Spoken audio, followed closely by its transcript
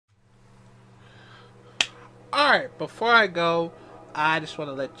Alright, before I go, I just want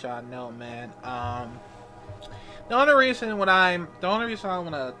to let y'all know, man. The only reason I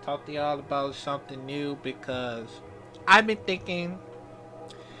want to talk to y'all about something new because I've been thinking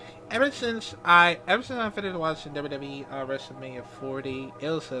ever since I finished watching WWE WrestleMania 40, it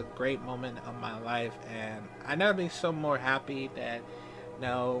was a great moment of my life, and I never been so more happy that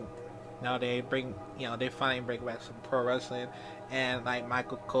no, now they finally bring back some pro wrestling, and like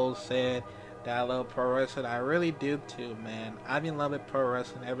Michael Cole said, that I love pro wrestling. I really do too, man. I've been loving pro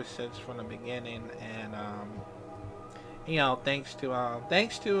wrestling ever since from the beginning, and thanks to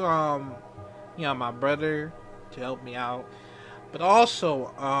my brother to help me out, but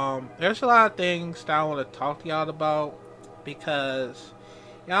also there's a lot of things that I want to talk to y'all about because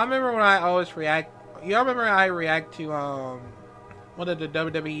y'all remember when I always react. Y'all remember I react to one of the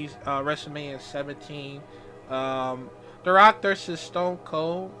WWE's WrestleMania 17, um, The Rock versus Stone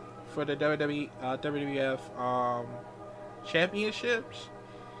Cold for the WWF championships.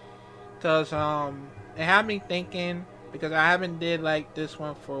 Cause it had me thinking because I haven't did like this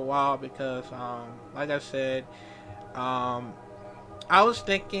one for a while because like I said, um I was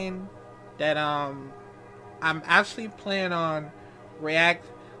thinking that I'm actually planning on react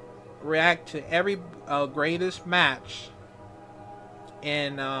react to every greatest match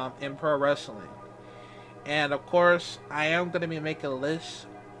in pro wrestling. And of course, I am going to be making a list,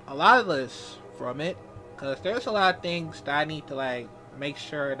 a lot of lists from it, because there's a lot of things that I need to like make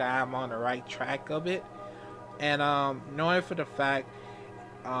sure that I'm on the right track of it. And knowing for the fact,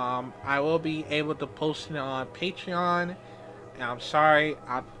 I will be able to post it on Patreon. And I'm sorry,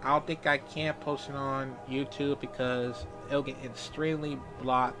 I don't think I can post it on YouTube because it'll get extremely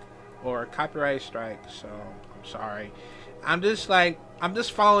blocked or copyright strike. So I'm sorry. I'm just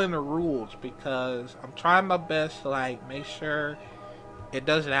following the rules because I'm trying my best to like make sure it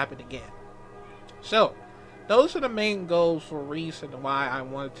doesn't happen again. So those are the main goals for reason why I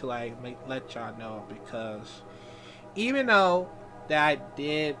wanted to let y'all know because even though that I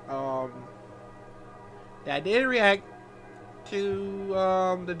did react to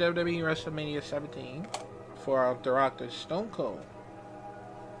the WWE WrestleMania 17 for The Rock to Stone Cold,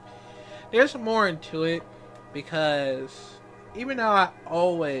 there's more into it because even though I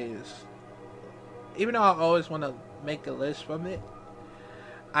always even though I always want to make a list from it,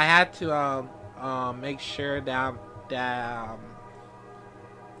 I had to make sure that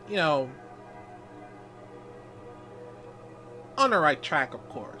you know on the right track, of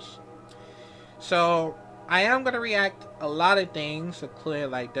course. So I am gonna react a lot of things,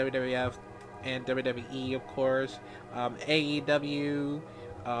 including like WWF and WWE, of course, AEW,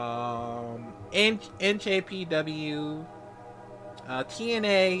 NJPW,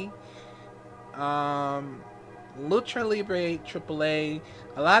 TNA, Lucha Libre, AAA,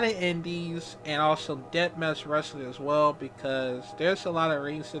 a lot of indies, and also deathmatch wrestling as well. Because there's a lot of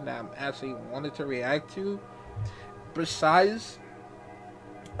reason that I'm actually wanted to react to, besides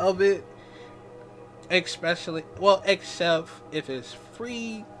of it, especially except if it's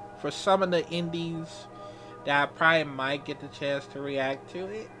free for some of the indies that I probably might get the chance to react to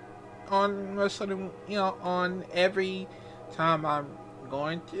it on wrestling, on every time I'm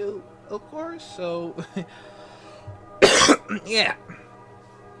going to, of course. So yeah,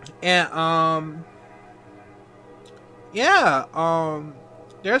 and yeah,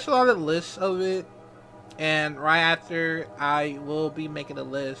 there's a lot of lists of it, and right after I will be making a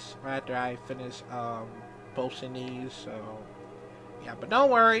list right after I finish posting these. So yeah, but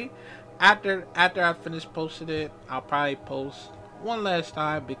don't worry. After I finish posting it, I'll probably post one last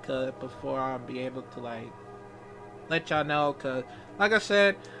time because before I'll be able to like let y'all know. Cause like I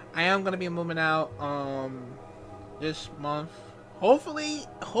said, I am gonna be moving out this month. Hopefully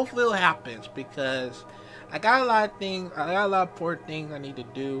it happens because I got a lot of things. I got a lot of important things I need to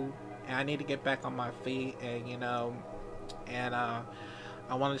do, and I need to get back on my feet. And and I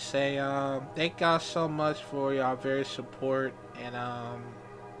want to say thank y'all so much for y'all very support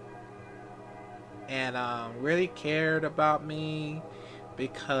and really cared about me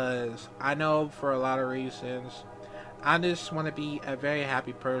because I know for a lot of reasons I just want to be a very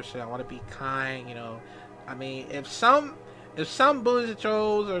happy person. I want to be kind. I mean, if some bullies and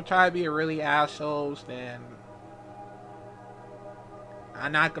trolls are trying to be really assholes, then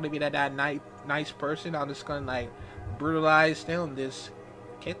I'm not gonna be that nice person. I'm just gonna like brutalize them, just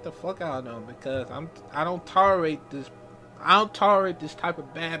get the fuck out of them because I don't tolerate this. I don't tolerate this type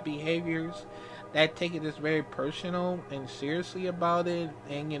of bad behaviors that take it just very personal and seriously about it.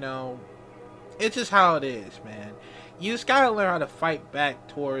 And it's just how it is, man. You just gotta learn how to fight back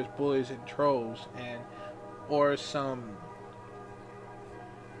towards bullies and trolls or some,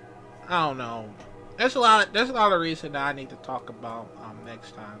 I don't know. there's a lot of reason that I need to talk about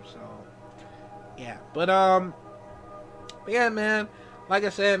next time. So yeah, but yeah, man. Like I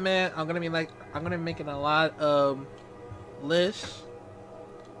said, man, I'm gonna be making a lot of lists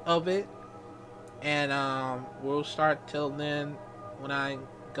of it, and we'll start till then when I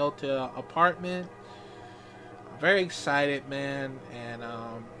go to the apartment. I'm very excited, man, and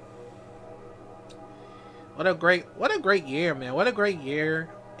what a great year, man. What a great year,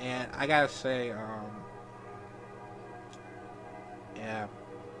 and I gotta say, yeah.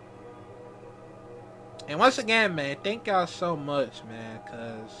 And once again, man, thank y'all so much, man,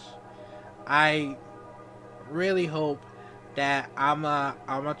 cause I really hope that I'm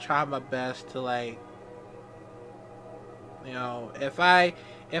gonna try my best to like, you know, if I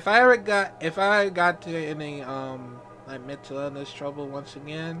got to any like mental illness trouble once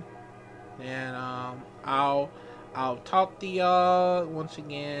again, then I'll talk to y'all once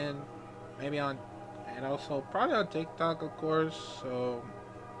again, maybe on, and also probably on TikTok, of course. So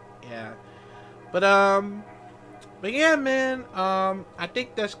yeah, but but yeah, man, I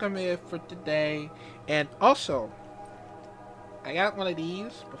think that's gonna be it for today. And also, I got one of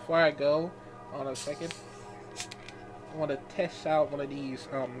these before I go. Hold on a second. I want to test out one of these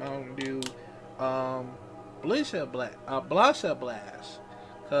Mountain Dew Blossom Blast,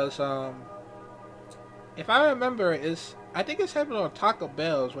 cause if I remember, I think it's happening on Taco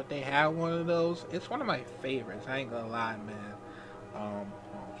Bell's. What they have one of those. It's one of my favorites. I ain't gonna lie, man. Hold on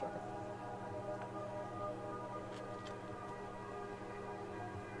a second.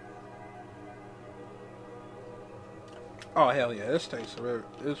 Oh hell yeah, it's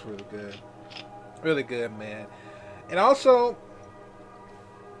really good, really good, man. And also,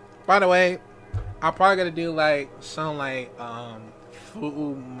 by the way, I'm probably gonna do like some like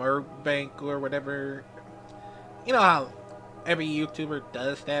food mukbang or whatever. You know how every YouTuber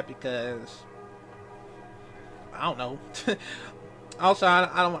does that because I don't know. Also,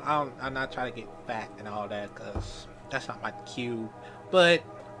 I'm not trying to get fat and all that because that's not my cue. But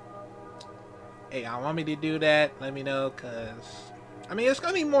hey, y'all want me to do that? Let me know, cause I mean it's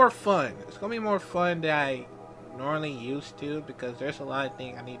gonna be more fun. It's gonna be more fun than I normally used to because there's a lot of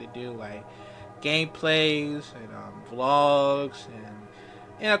things I need to do, like gameplays and vlogs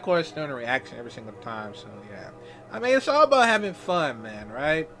and of course doing a reaction every single time. So yeah, I mean it's all about having fun, man.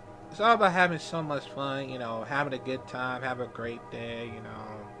 Right? It's all about having so much fun. You know, having a good time, have a great day. You know.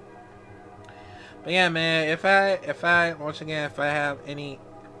 But yeah, man. If I once again if I have any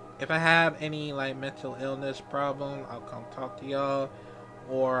like mental illness problem, I'll come talk to y'all,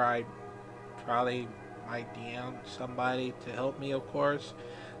 or I probably might DM somebody to help me, of course,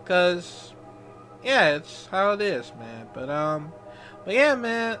 cause yeah, it's how it is, man. But yeah,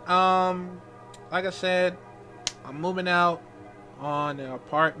 man. Like I said, I'm moving out on an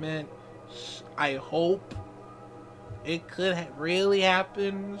apartment. I hope it could really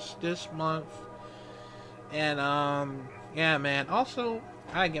happen this month, and yeah, man. Also,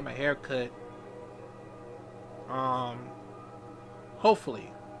 I gotta get my hair cut. Um,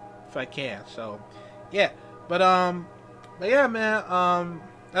 hopefully, if I can. So, yeah. But yeah, man.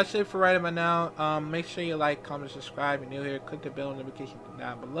 That's it for right about now. Make sure you like, comment, subscribe. If you're new here, click the bell notification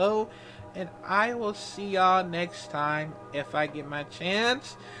down below, and I will see y'all next time if I get my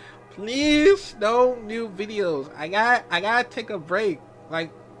chance. Please, no new videos. I gotta take a break,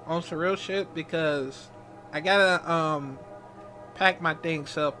 like on some real shit, because I gotta pack my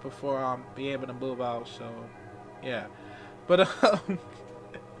things up before be able to move out. So yeah, but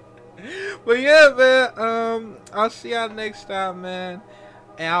but yeah, man. I'll see y'all next time, man,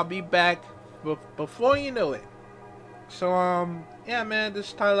 and I'll be back before you know it. So yeah, man. This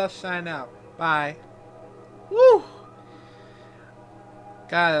is Tyler. Sign out. Bye. Woo.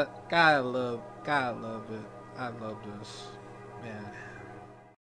 Gotta love it. I love this, man.